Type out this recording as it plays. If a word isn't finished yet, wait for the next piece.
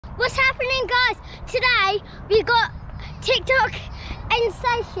What's happening, guys? Today we got TikTok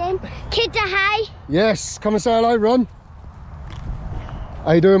sensation Kid De Gea. Yes, come and say hello, Ron.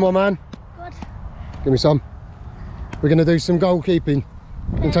 How you doing, my man? Good. Give me some. We're going to do some goalkeeping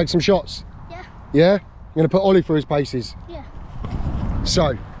and take some shots. Yeah. Yeah? I'm going to put Ollie through his paces. Yeah.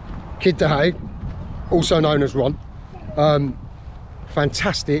 So, Kid De Gea, also known as Ron,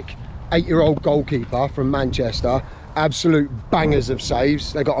 fantastic 8-year-old goalkeeper from Manchester. Absolute bangers of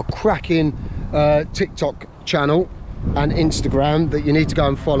saves. They got a cracking TikTok channel and Instagram that you need to go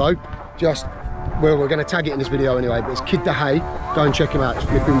and follow. Just, well, we're going to tag it in this video anyway, but it's Kid De Gea. Go and check him out. It's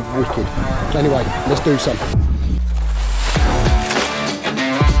flipping wicked. So anyway, let's do something.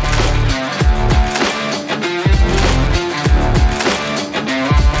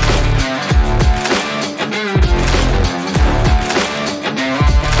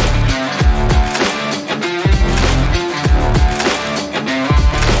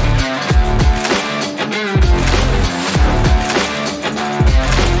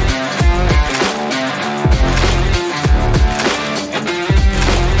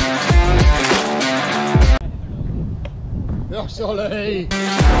 Yes, Ollie! Right,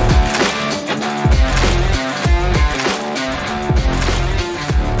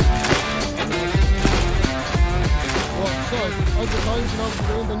 so, over the cones, you know what you're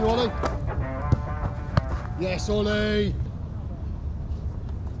doing, don't you, Ollie? Yes, Ollie!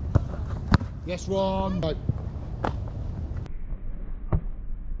 Yes, Ron! Right.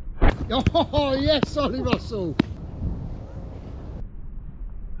 Oh, yes, Ollie Russell!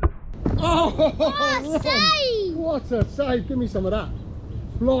 Oh, What a save! What a save! Give me some of that.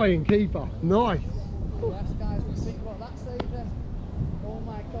 Flying keeper. Nice. Yes, guys, we'll see what that save then. Oh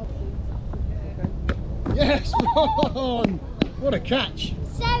my God. Yes, Ron! What a catch.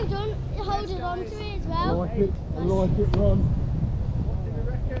 So done. Holding on to it as I well. like it. I like it, Ron. What did you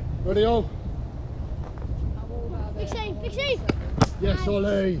reckon? Ready, all? How old are they? Big save, big save. Yes,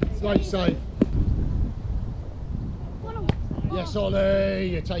 Ollie. Great save. Yes, Ollie.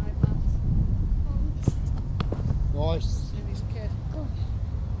 You take. Nice. Jimmy's kid.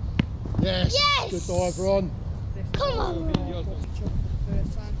 Yes. Yes! Good dive, Ron. Come on. For the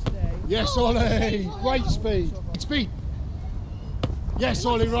first time today. Yes, Ollie. Great speed. Speed. Yes,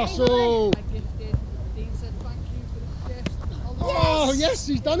 Ollie Russell. I gifted. Dean said thank you for the gift. Oh, yes,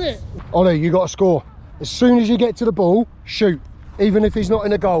 he's done it. Ollie, you got to score. As soon as you get to the ball, shoot. Even if he's not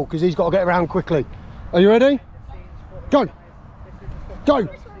in a goal, because he's got to get around quickly. Are you ready? Go. Go.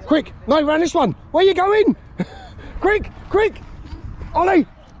 Quick. No, round this one. Where are you going? Quick, quick. Ollie.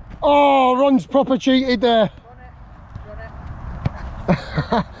 Oh, Ron's proper cheated there.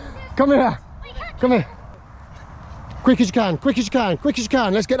 Come here. Come here. Quick as you can, quick as you can, quick as you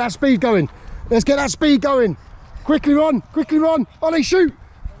can. Let's get that speed going. Let's get that speed going. Quickly, Ron. Quickly, Ron. Ollie, shoot.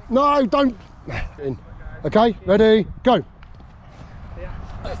 No, don't. Okay, ready, go.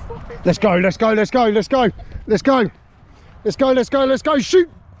 Let's go, let's go, let's go, let's go. Let's go. Let's go, let's go, let's go. Shoot.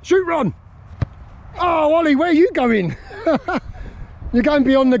 Shoot, Ron. Oh, Ollie, where are you going? You're going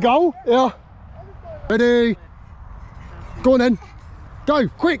beyond the goal? Yeah. Ready. Go on then. Go,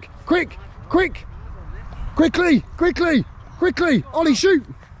 quick, quick, quick. Quickly, quickly, quickly. Ollie, shoot.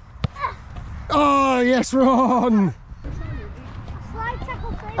 Oh, yes, Ron.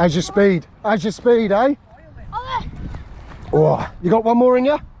 How's your speed? How's your speed, eh? Oh, you got one more in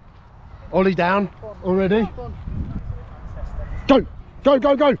you? Ollie down already. Go, go,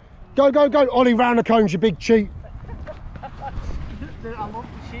 go, go. Go, go, go. Ollie round the cones, you big cheat.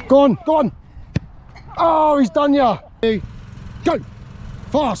 Go on, go on. Oh, he's done ya. Go.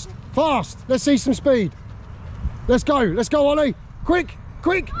 Fast, fast. Let's see some speed. Let's go, Ollie. Quick,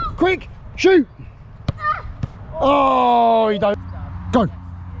 quick, quick. Shoot. Oh, you don't. Go.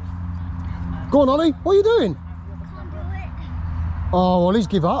 Go on, Ollie. What are you doing? Oh, Ollie's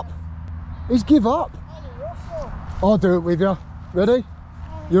give up. He's give up. I'll do it with you. Ready?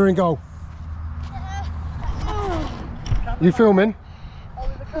 You're in goal. You filming?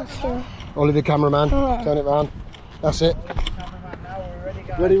 Ollie the cameraman. Turn it round. That's it.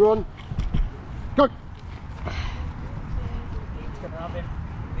 Ready, Ron? Go. Dean's gonna have him.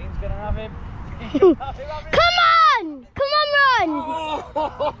 Dean's gonna have him. Come on! Come on, Ron!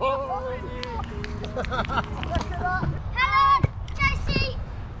 Hello, Jesse!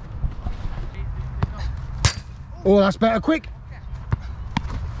 Oh, that's better. Quick.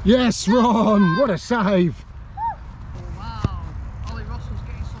 Yes, Ron. What a save. Wow. Ollie Russell's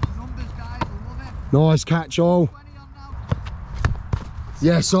getting some numbers, guys. I love it. Nice catch, all. 20 on now.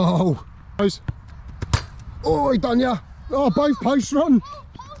 Yes, all. Oh, he done ya. Oh, both posts, Ron.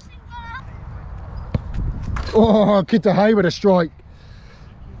 Oh, Kid De Gea with a strike.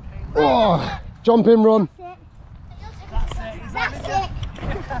 Oh, jump in, Ron. That's it.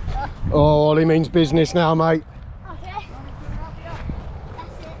 Oh, Ollie means business now, mate. Okay.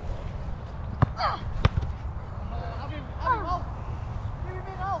 That's it.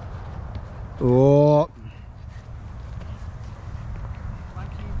 Oh,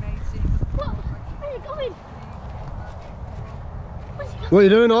 Thank you, matey. What? Where's it going? Where's it going? what are you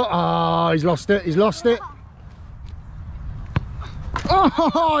doing? Oh, he's lost it. He's lost it.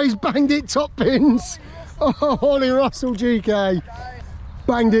 Oh, he's banged it top bins. Oh, Ollie Russell GK.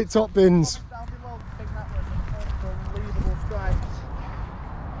 Banged it top bins. Down below, I think that was an unbelievable strike.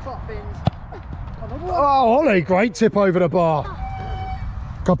 Top bins. Oh, Ollie, great tip over the bar.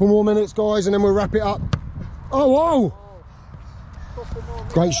 Couple more minutes, guys, and then we'll wrap it up. Oh, whoa.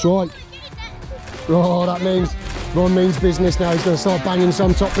 Great strike. Oh, that means Ron means business now. He's going to start banging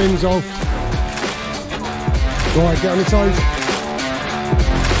some top bins off. Right, get on your toes.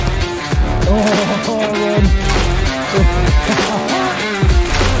 Oh.